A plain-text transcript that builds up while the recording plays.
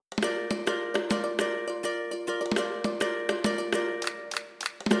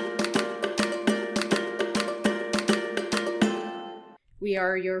We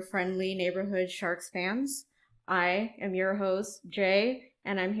are your friendly neighborhood Sharks fans. I am your host, Jay,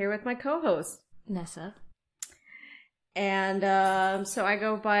 and I'm here with my co-host, Nessa. And so I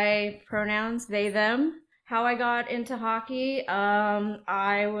go by pronouns they, them. How I got into hockey,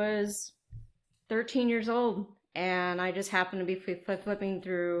 I was 13 years old, and I just happened to be flipping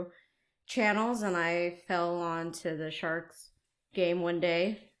through channels, and I fell onto the Sharks game one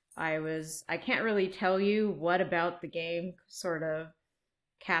day. I can't really tell you what about the game sort of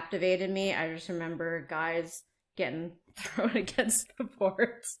captivated me. I just remember guys getting thrown against the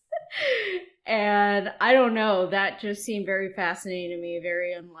boards. And I don't know, that just seemed very fascinating to me,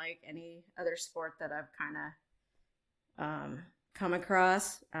 very unlike any other sport that I've kind of come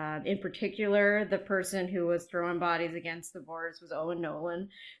across. In particular, the person who was throwing bodies against the boards was Owen Nolan.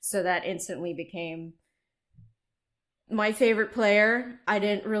 So that instantly became my favorite player. I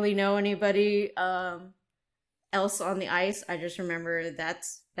didn't really know anybody else on the ice. I just remember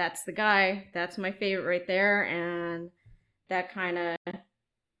that's the guy. That's my favorite right there. And that kind of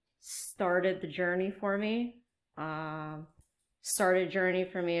started the journey for me. Started journey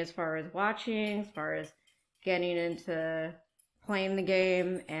for me as far as watching, as far as getting into playing the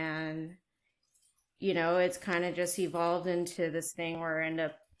game, and it's kind of just evolved into this thing where I end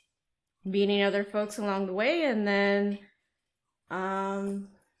up meeting other folks along the way, and then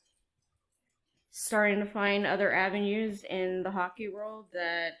starting to find other avenues in the hockey world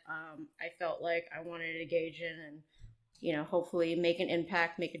that I felt like I wanted to engage in and hopefully make an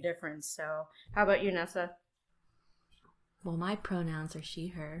impact, make a difference. So how about you, Nessa? Well, my pronouns are she,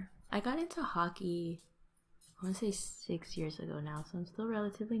 her. I got into hockey, I want to say 6 years ago now, so I'm still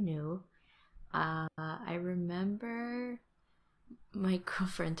relatively new. I remember my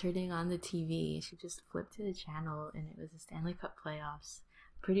girlfriend turning on the TV. She just flipped to the channel, and it was the Stanley Cup playoffs.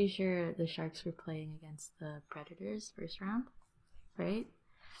 Pretty sure the Sharks were playing against the Predators first round, right?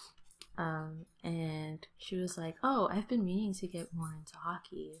 And she was like, "Oh, I've been meaning to get more into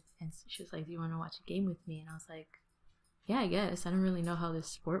hockey." And she was like, "Do you want to watch a game with me?" And I was like, "Yeah, I guess. I don't really know how this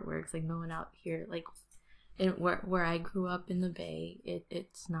sport works. Like, no one out here, like, where I grew up in the Bay,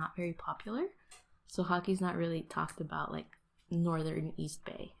 it's not very popular. So hockey's not really talked about, like, northern East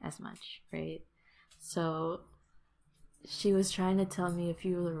Bay as much, right?" So she was trying to tell me a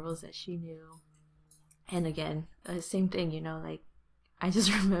few of the rules that she knew. And again, same thing, like, I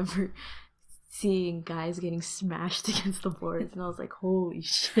just remember seeing guys getting smashed against the boards, and I was like, holy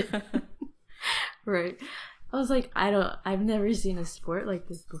shit. Right. I was like, I've never seen a sport like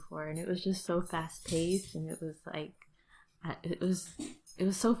this before, and it was just so fast paced, and it was like, it was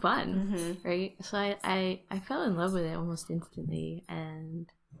so fun, right? So I fell in love with it almost instantly,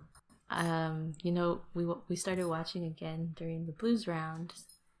 and we started watching again during the Blues round,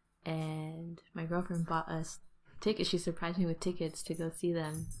 and my girlfriend bought us tickets. She surprised me with tickets to go see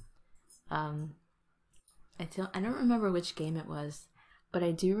them. I don't remember which game it was, but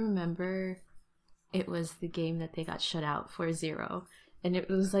I do remember it was the game that they got shut out 4-0. And it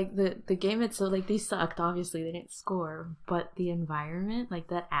was like the game itself, like, they sucked, obviously they didn't score, but the environment, like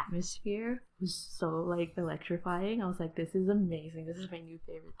that atmosphere was so like electrifying. I was like, this is amazing, this is my new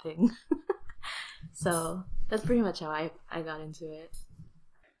favorite thing. So that's pretty much how I got into it.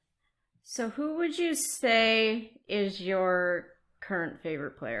 So who would you say is your current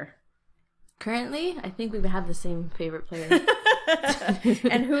favorite player? Currently, I think we have the same favorite player.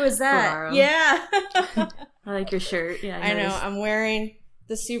 And who is that? Ferraro. Yeah. I like your shirt. Yeah, I know. I'm wearing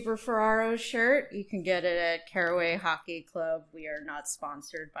the Super Ferraro shirt. You can get it at Caraway Hockey Club. We are not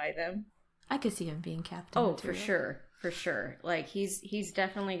sponsored by them. I could see him being captain. Oh, for sure. Like, he's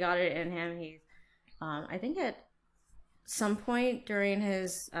definitely got it in him. He's, I think at some point during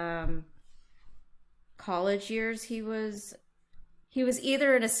his college years, he was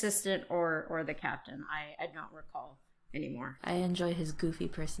either an assistant or the captain. I don't recall anymore. I enjoy his goofy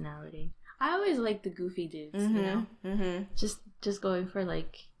personality. I always like the goofy dudes, just going for,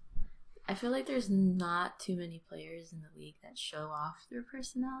 like, I feel like there's not too many players in the league that show off their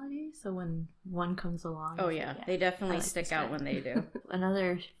personality, so when one comes along, oh yeah, they definitely stick out when they do.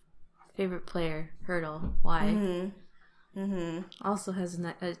 Another favorite player, Hurdle. Why? Also has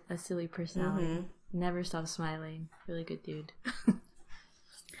a silly personality. Never stops smiling. Really good dude.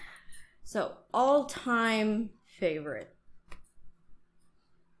 So, all-time favorite.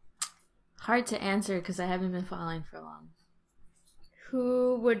 Hard to answer because I haven't been following for long.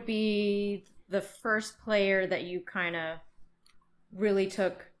 Who would be the first player that you kind of really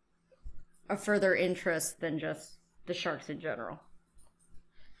took a further interest than just the Sharks in general?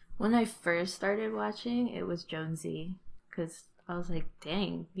 When I first started watching, it was Jonesy, because I was like,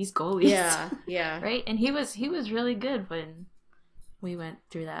 dang, these goalies. Yeah. Right? And he was really good we went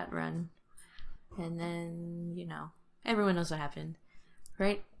through that run. And then, everyone knows what happened,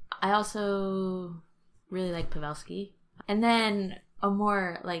 right? I also really like Pavelski. And then a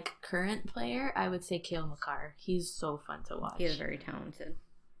more, like, current player, I would say Cale Makar. He's so fun to watch. He is very talented.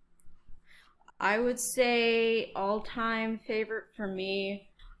 I would say all-time favorite for me,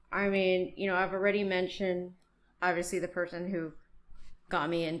 I mean, I've already mentioned, obviously, the person who got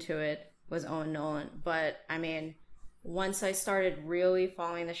me into it was Owen Nolan. But, I mean, once I started really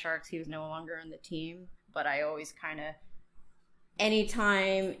following the Sharks, he was no longer on the team. But I always kind of,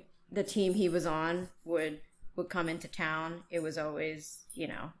 anytime the team he was on would come into town, it was always,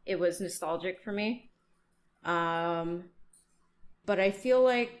 it was nostalgic for me. But I feel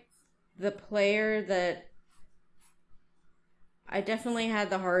like the player that I definitely had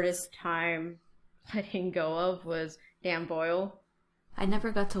the hardest time letting go of was Dan Boyle. I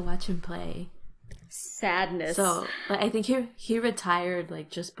never got to watch him play. Sadness. So, I think he retired, like,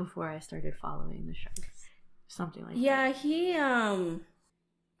 just before I started following the Sharks. Something like that. Yeah, he, I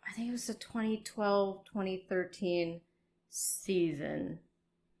think it was the 2012-2013 season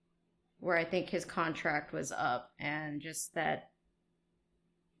where I think his contract was up, and just that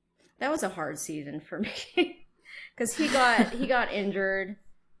was a hard season for me because he got injured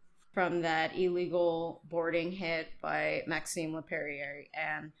from that illegal boarding hit by Maxime Leperrier,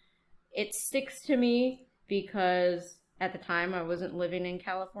 and it sticks to me because at the time I wasn't living in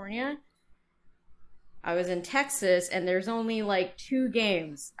California. I was in Texas, and there's only like 2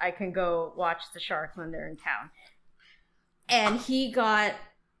 games I can go watch the Sharks when they're in town. And he got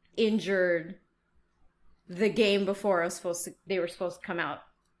injured the game before they were supposed to come out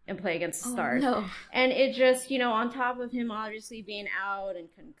and play against the Stars. No. And it just, on top of him obviously being out and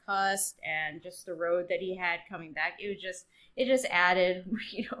concussed and just the road that he had coming back, it just added,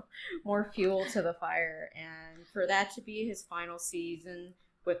 more fuel to the fire. And for that to be his final season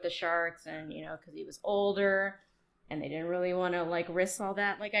with the Sharks, and because he was older and they didn't really want to like risk all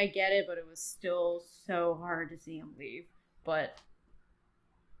that, like I get it, but it was still so hard to see him leave. But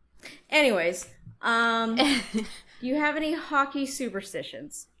anyways, do you have any hockey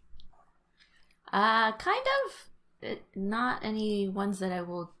superstitions? Kind of. Not any ones that I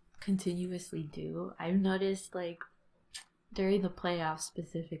will continuously do. I've noticed, like, during the playoffs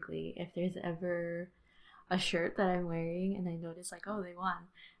specifically, if there's ever a shirt that I'm wearing and I notice, like, oh, they won,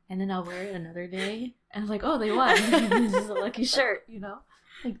 and then I'll wear it another day and I'm like, oh, they won. This is a lucky shirt,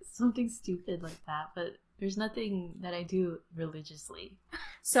 like something stupid like that. But there's nothing that I do religiously.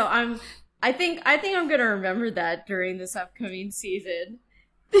 So I think I'm gonna remember that during this upcoming season.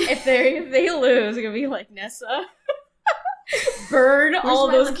 If they lose, it's gonna be like, Nessa, burn all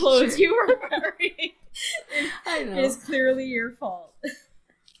those clothes you were wearing. I know. It is clearly your fault.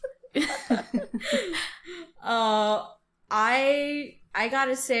 I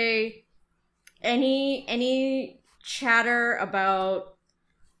gotta say, any chatter about,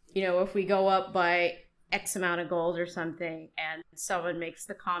 if we go up by X amount of goals or something, and someone makes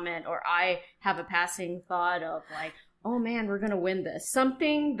the comment, or I have a passing thought of like, oh man, we're gonna win this,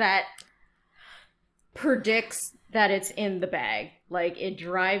 something that predicts that it's in the bag, like, it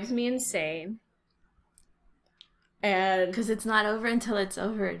drives me insane. And because it's not over until it's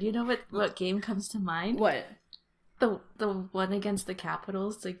over. Do you know what game comes to mind? What? The one against the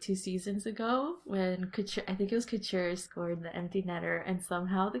Capitals, like 2 seasons ago, when Couture, I think it was Couture, scored the empty netter, and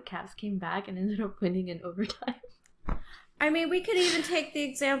somehow the Caps came back and ended up winning in overtime. I mean, we could even take the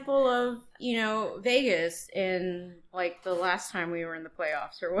example of, Vegas in, like, the last time we were in the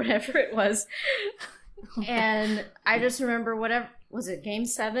playoffs or whatever it was. And I just remember, was it Game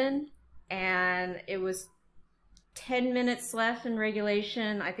 7? And it was 10 minutes left in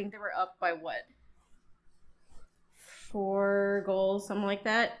regulation. I think they were up by 4 goals, something like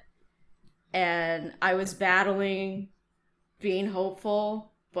that. And I was battling being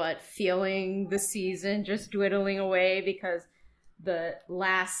hopeful, but feeling the season just dwindling away because the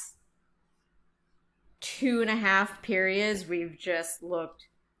last 2.5 periods, we've just looked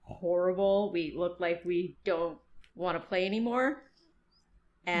horrible. We look like we don't want to play anymore.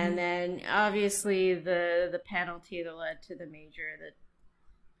 And then obviously the penalty that led to the major that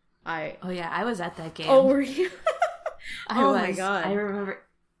I was at that game. Oh, were you? Oh my god! I remember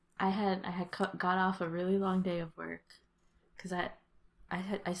I had got off a really long day of work because I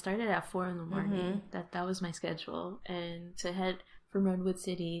started at 4 a.m. Mm-hmm. That was my schedule, and to head from Redwood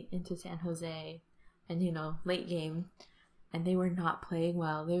City into San Jose, and late game, and they were not playing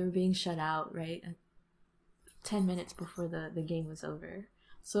well. They were being shut out 10 minutes before the game was over.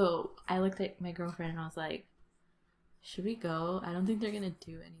 So I looked at my girlfriend and I was like, should we go? I don't think they're gonna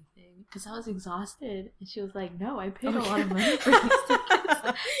do anything because I was exhausted, and she was like, no, I paid a lot of money for these tickets. And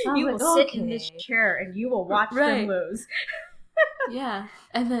I was You like, will oh, sit in this okay, chair and you will watch them right, lose. yeah.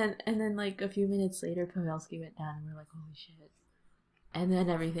 And then like a few minutes later, Pavelski went down, and we're like, holy shit. And then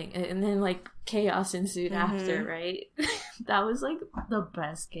everything, and then like chaos ensued after, right? That was like the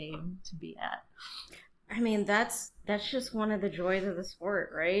best game to be at. I mean, that's just one of the joys of the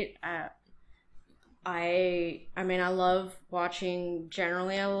sport, right? I mean, I love watching.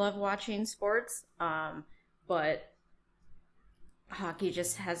 Generally, I love watching sports. But hockey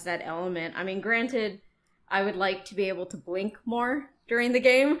just has that element. I mean, granted, I would like to be able to blink more during the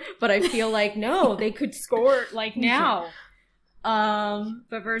game, but I feel like no, they could score like now.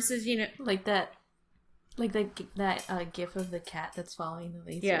 But versus, Like that gif of the cat that's following the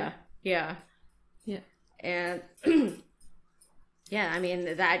laser. yeah, Yeah. and yeah, I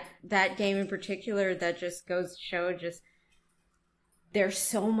mean that game in particular, that just goes to show just there's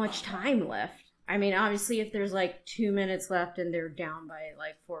so much time left. I mean, obviously, if there's like 2 minutes left and they're down by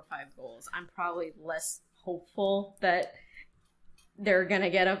like 4 or 5 goals, I'm probably less hopeful that they're gonna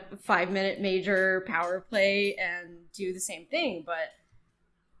get a 5 minute major power play and do the same thing. But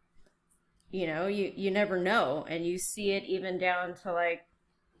you never know, and you see it even down to like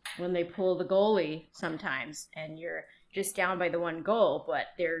when they pull the goalie sometimes, and you're just down by the one goal, but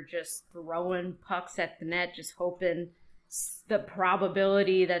they're just throwing pucks at the net, just hoping the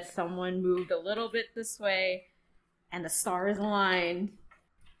probability that someone moved a little bit this way and the stars aligned,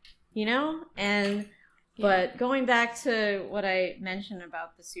 and but going back to what I mentioned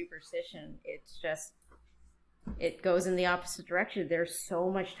about the superstition, it's just it goes in the opposite direction. There's so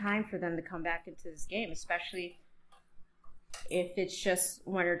much time for them to come back into this game, especially if it's just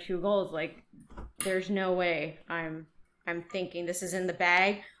 1 or 2 goals. Like, there's no way I'm thinking this is in the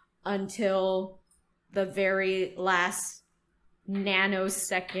bag until the very last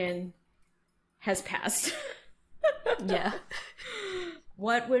nanosecond has passed. Yeah.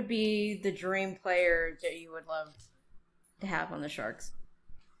 What would be the dream player that you would love to have on the Sharks?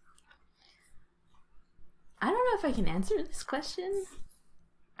 I don't know if I can answer this question.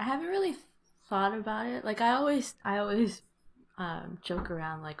 I haven't really thought about it. Like I always joke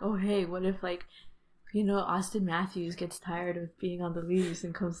around like, oh hey, what if like, Austin Matthews gets tired of being on the Leafs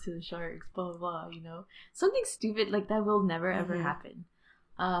and comes to the Sharks, blah blah blah, something stupid like that will never ever happen.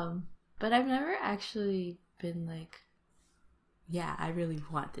 But I've never actually been like, yeah, I really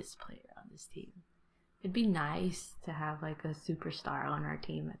want this player on this team. It'd be nice to have like a superstar on our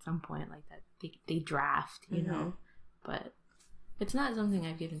team at some point, like that they draft, but it's not something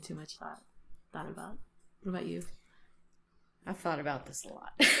I've given too much thought about. What about you? I've thought about this a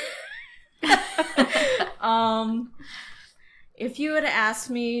lot. If you had asked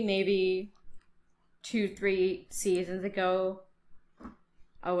me maybe 2-3 seasons ago,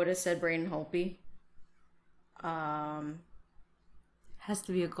 I would have said Braden Holtby. Has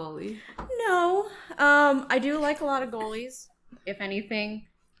to be a goalie. No. I do like a lot of goalies. If anything,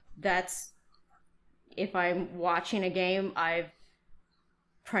 if I'm watching a game, I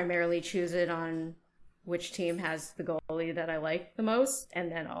primarily choose it on which team has the goalie that I like the most,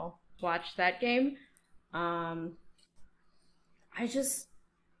 and then I'll watch that game. I just,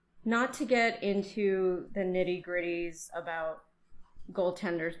 not to get into the nitty gritties about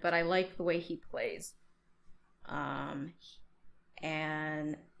goaltenders, but I like the way he plays.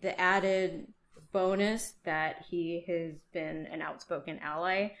 And the added bonus that he has been an outspoken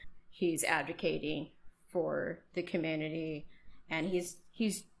ally. He's advocating for the community, and he's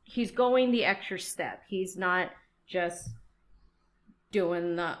going the extra step. He's not just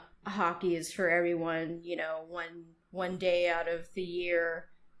doing the hockey is for everyone, one day out of the year.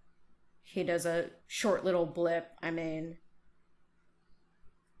 He does a short little blip. I mean,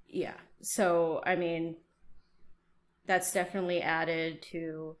 yeah. So, I mean, that's definitely added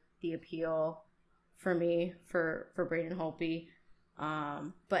to the appeal for me for Braden Holtby.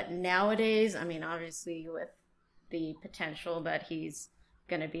 But nowadays, I mean, obviously with the potential that he's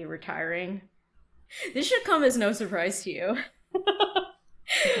going to be retiring, this should come as no surprise to you.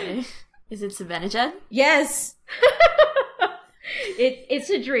 Okay. Is it Zibanejad? Yes. It's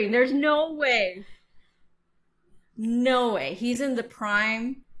a dream. There's no way. No way. He's in the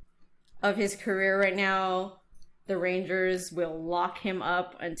prime of his career right now. The Rangers will lock him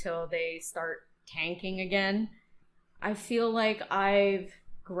up until they start tanking again. I feel like I've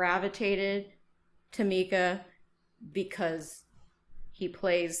gravitated to Mika because he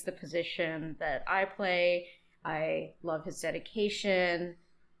plays the position that I play. I love his dedication.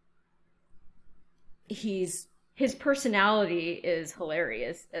 His personality is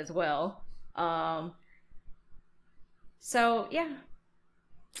hilarious as well. So, yeah,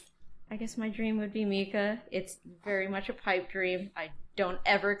 I guess my dream would be Mika. It's very much a pipe dream. I don't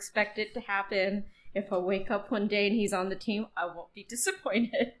ever expect it to happen. If I wake up one day and he's on the team, I won't be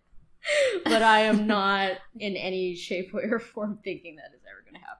disappointed. But I am not in any shape, way, or form thinking that is